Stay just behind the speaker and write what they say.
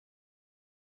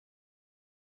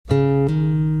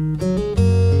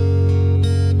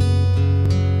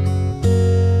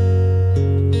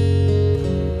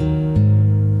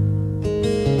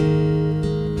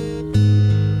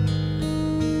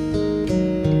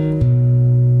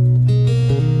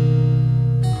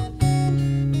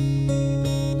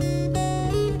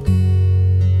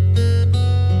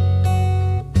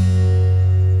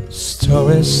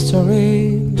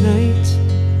Starry night,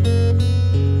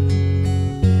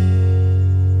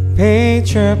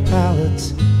 paint your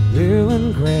palette blue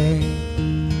and gray.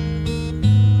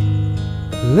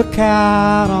 Look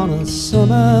out on a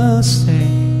summer's day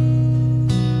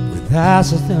with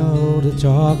eyes that know the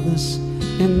darkness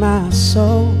in my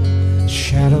soul,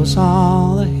 shadows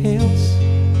on the hills.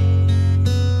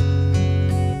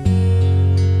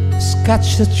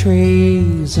 Sketch the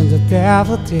trees and the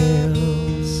daffodils,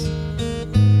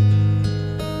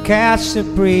 catch the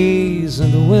breeze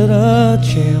and the winter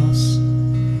chills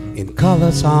in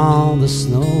colors on the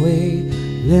snowy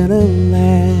linen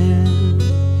land.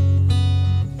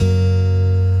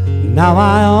 Now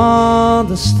I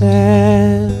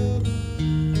understand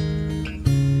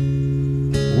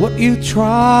what you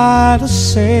try to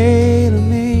say to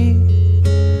me,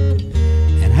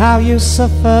 and how you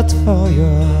suffered for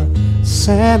your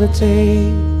sanity,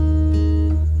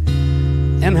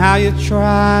 and how you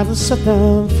tried to set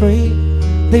them free.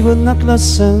 They would not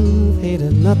listen, they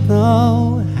did not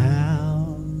know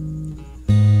how.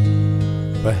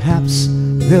 Perhaps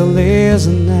they'll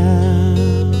listen now.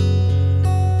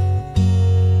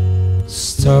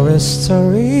 Starry,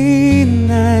 starry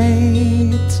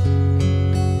night,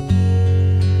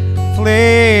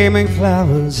 flaming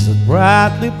flowers that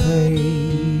brightly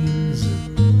blaze,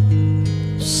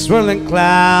 swirling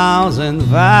clouds and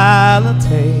violet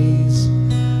haze,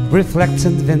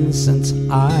 reflecting Vincent's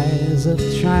eyes of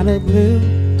china blue,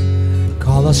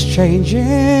 colors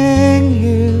changing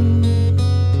you.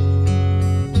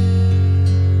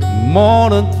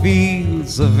 Morning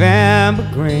fields of amber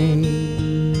grain,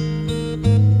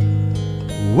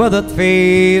 weathered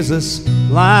faces,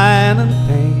 line and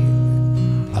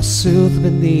pain, are soothed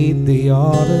beneath the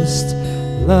artist's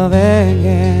loving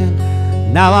hand.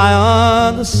 Now I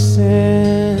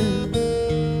understand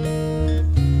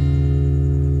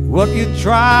what you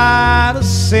try to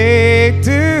say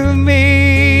to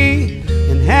me,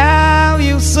 and how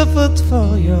you suffered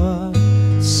for your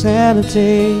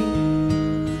sanity,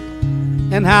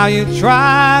 and how you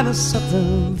try to set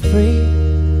them free.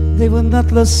 They would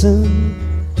not listen,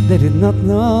 they did not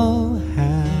know how.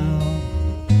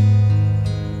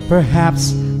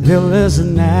 Perhaps they'll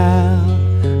listen now,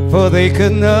 for they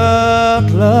could not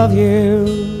love you.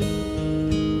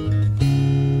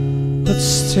 But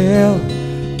still,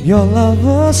 your love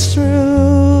was true.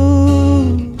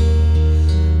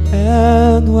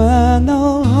 And when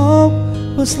no hope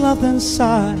was left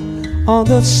inside, on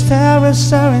that starry,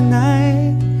 starry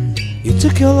night, you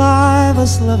took your life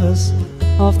as lovers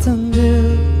often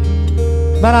do.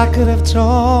 But I could have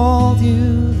told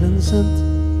you,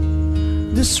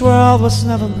 Vincent, this world was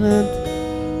never meant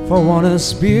for one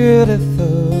as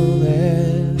beautiful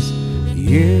as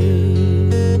you.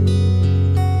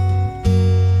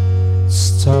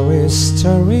 Starry,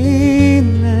 starry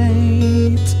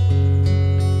night,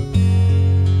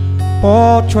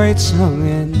 portraits hung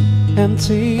in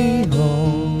empty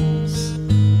halls,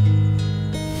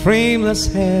 frameless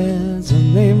heads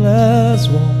and nameless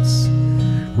walls,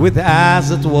 with eyes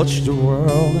that watch the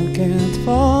world and can't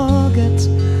forget,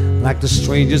 like the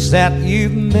strangers that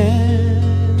you've met.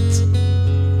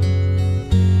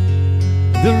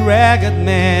 The ragged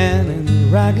man in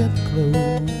ragged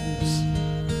clothes,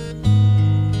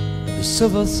 the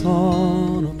silver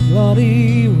thorn of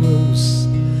bloody rose,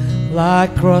 lie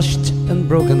crushed and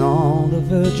broken on the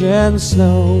virgin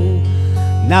snow.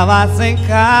 Now I think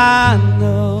I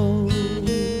know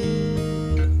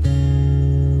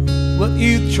what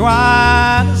you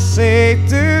try to say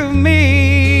to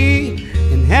me,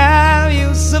 and how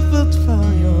you suffered for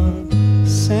your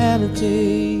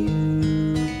sanity,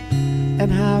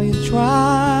 and how you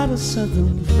try to set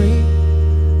them free.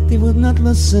 They would not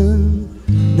listen,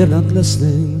 they're not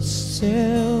listening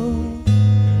still.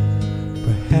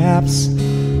 Perhaps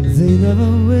they never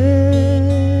will.